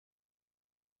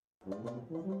I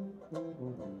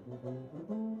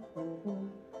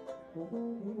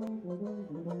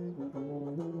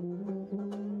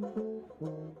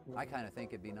kind of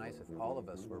think it'd be nice if all of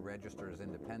us were registered as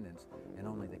independents and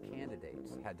only the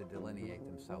candidates had to delineate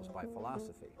themselves by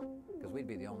philosophy, because we'd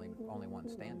be the only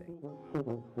ones standing.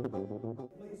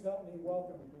 Please help me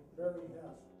welcome Barry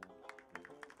Hess.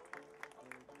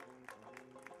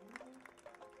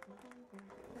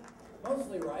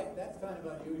 Mostly right. That's kind of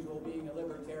unusual being a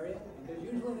libertarian, because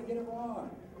usually they get it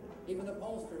wrong. Even the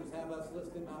pollsters have us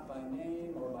listed not by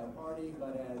name or by party,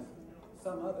 but as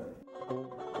some other.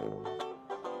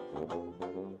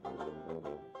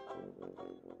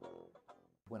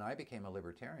 When I became a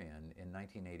libertarian in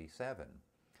 1987,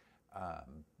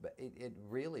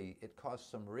 it caused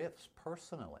some rifts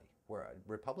personally, where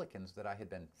Republicans that I had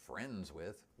been friends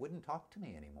with wouldn't talk to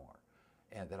me anymore,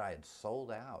 and that I had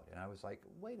sold out. And I was like,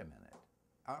 wait a minute,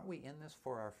 aren't we in this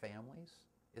for our families?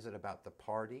 Is it about the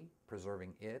party,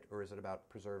 preserving it, or is it about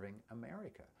preserving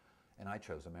America? And I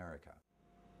chose America.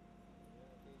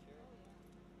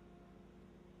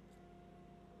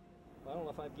 I don't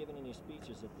know if I've given any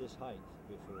speeches at this height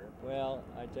before. Well,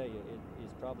 I tell you, it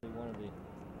is probably one of the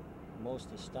most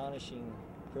astonishing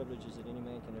privileges that any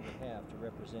man can ever have to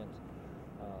represent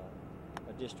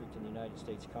a district in the United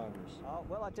States Congress.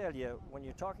 Well, I tell you, when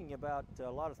you're talking about a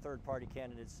lot of third-party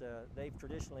candidates, they've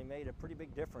traditionally made a pretty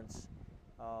big difference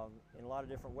in a lot of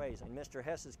different ways. In Mr.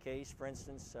 Hess's case, for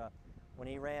instance, when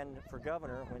he ran for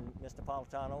governor, when Mr.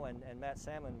 Napolitano and Matt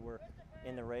Salmon were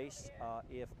in the race,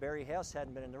 if Barry Hess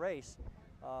hadn't been in the race,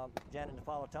 Janet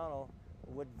Napolitano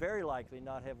would very likely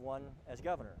not have won as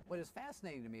governor. What is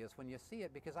fascinating to me is when you see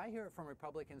it, because I hear it from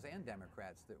Republicans and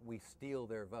Democrats, that we steal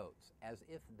their votes as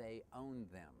if they own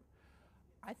them.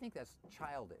 I think that's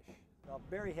childish.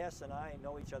 Barry Hess and I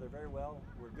know each other very well.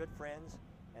 We're good friends,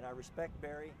 and I respect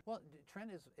Barry. Well,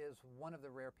 Trent is one of the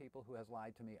rare people who has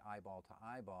lied to me eyeball to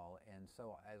eyeball, and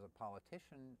so as a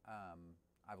politician,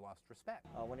 I've lost respect.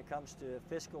 When it comes to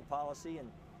fiscal policy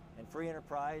and free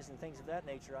enterprise and things of that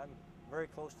nature, I'm very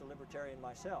close to libertarian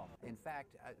myself. In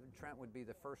fact, Trent would be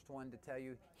the first one to tell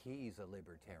you he's a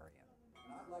libertarian.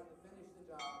 And I'd like to finish the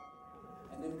job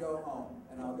and then go home,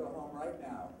 and I'll go home right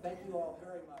now. Thank you all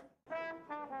very much.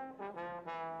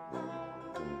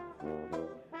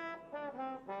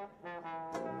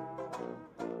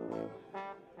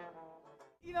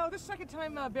 You know, this is the second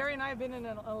time Barry and I have been in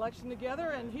an election together,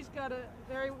 and he's got a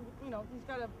very, he's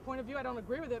got a point of view. I don't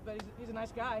agree with it, but he's a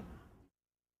nice guy.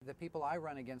 The people I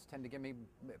run against tend to give me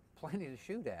plenty to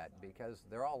shoot at because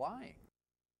they're all lying.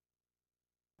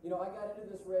 You know, I got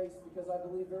into this race because I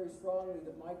believe very strongly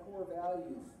that my core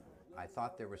values. I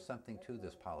thought there was something to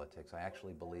this politics. I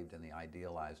actually believed in the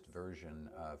idealized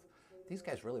version of these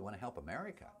guys really want to help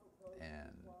America. And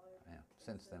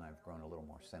since then I've grown a little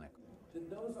more cynical.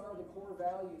 Those are the core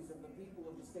values of the people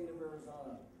of the state of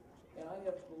Arizona. And I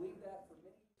have believed that for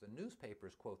many. The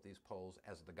newspapers quote these polls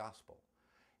as the gospel.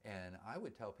 And I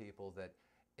would tell people that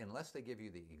unless they give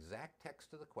you the exact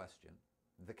text of the question,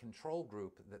 the control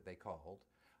group that they called,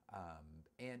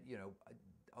 and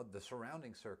the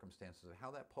surrounding circumstances of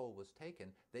how that poll was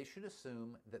taken, they should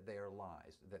assume that they are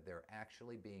lies, that they're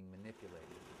actually being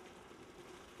manipulated.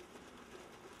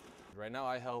 Right now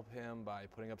I help him by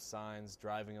putting up signs,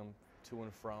 driving him to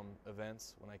and from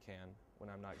events when I can, when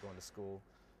I'm not going to school,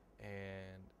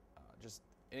 and just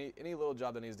any little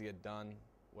job that needs to get done,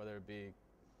 whether it be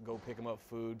go pick him up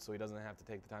food so he doesn't have to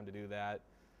take the time to do that,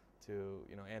 to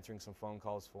answering some phone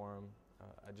calls for him.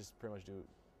 I just pretty much do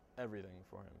everything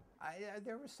for him.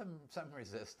 There was some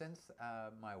resistance.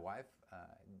 My wife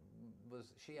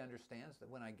she understands that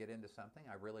when I get into something,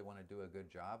 I really want to do a good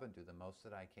job and do the most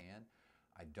that I can.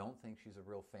 I don't think she's a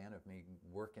real fan of me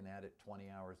working at it 20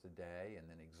 hours a day and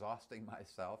then exhausting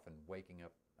myself and waking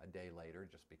up a day later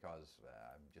just because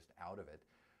I'm just out of it.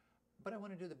 But I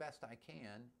want to do the best I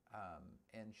can,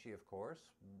 and she, of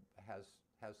course,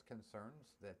 has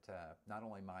concerns that not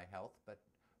only my health, but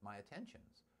my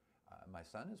attentions. My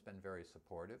son has been very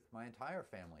supportive. My entire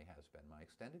family has been, my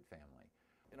extended family.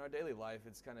 In our daily life,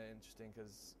 it's kind of interesting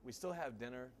because we still have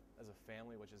dinner as a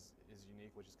family, which is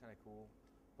unique, which is kind of cool.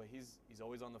 But he's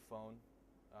always on the phone.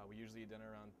 We usually eat dinner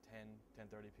around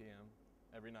 10:30 p.m.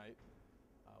 every night,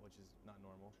 which is not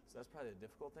normal. So that's probably the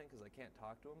difficult thing because I can't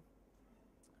talk to him.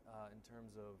 In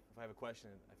terms of if I have a question,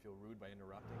 I feel rude by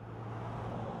interrupting.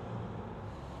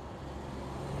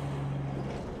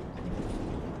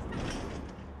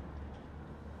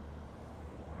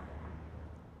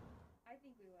 I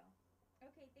think we will.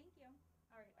 Okay, thank you.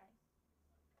 All right,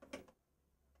 bye.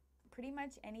 Pretty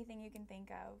much anything you can think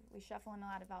of. We shuffle in a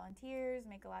lot of volunteers,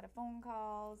 make a lot of phone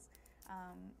calls,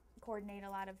 coordinate a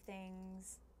lot of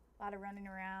things, a lot of running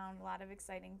around, a lot of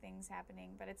exciting things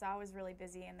happening, but it's always really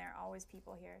busy and there are always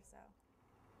people here, so.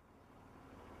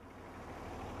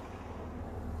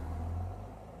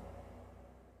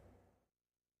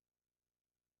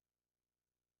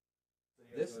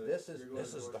 This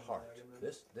is the heart.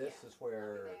 This is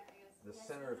where the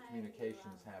center of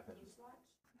communications happens.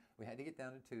 We had to get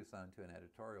down to Tucson to an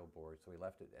editorial board, so we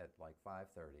left it at like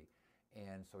 5:30.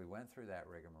 And so we went through that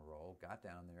rigmarole, got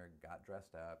down there, got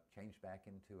dressed up, changed back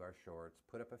into our shorts,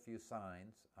 put up a few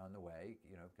signs on the way,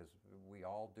 you know, because we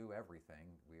all do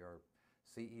everything. We are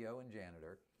CEO and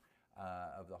janitor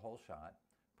of the whole shot,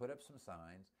 put up some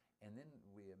signs, and then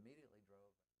we immediately drove.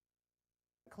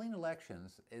 Clean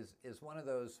Elections is one of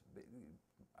those,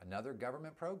 another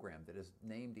government program that is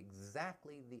named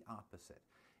exactly the opposite.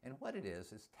 And what it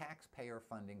is taxpayer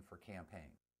funding for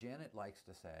campaigns. Janet likes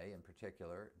to say, in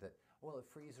particular, that, well, it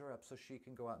frees her up so she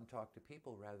can go out and talk to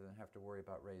people rather than have to worry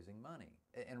about raising money.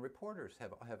 And reporters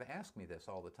have asked me this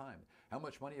all the time. How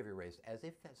much money have you raised? As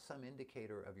if that's some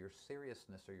indicator of your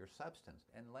seriousness or your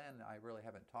substance. And Len, I really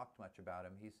haven't talked much about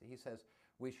him. He says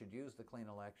we should use the Clean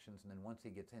Elections, and then once he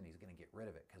gets in, he's going to get rid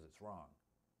of it because it's wrong.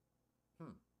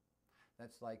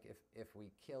 That's like if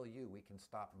we kill you, we can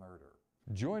stop murder.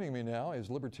 Joining me now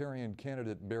is Libertarian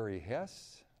candidate Barry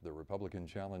Hess, the Republican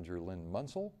challenger Lynn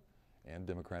Munsell, and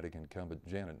Democratic incumbent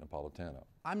Janet Napolitano.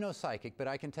 I'm no psychic, but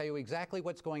I can tell you exactly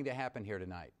what's going to happen here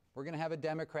tonight. We're going to have a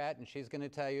Democrat, and she's going to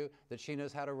tell you that she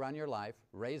knows how to run your life,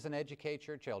 raise and educate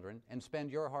your children, and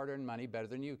spend your hard-earned money better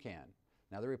than you can.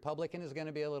 Now, the Republican is going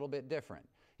to be a little bit different.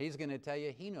 He's going to tell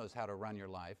you he knows how to run your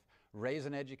life, raise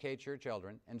and educate your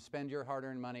children, and spend your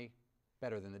hard-earned money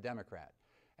better than the Democrat.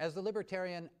 As the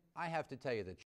Libertarian, I have to tell you the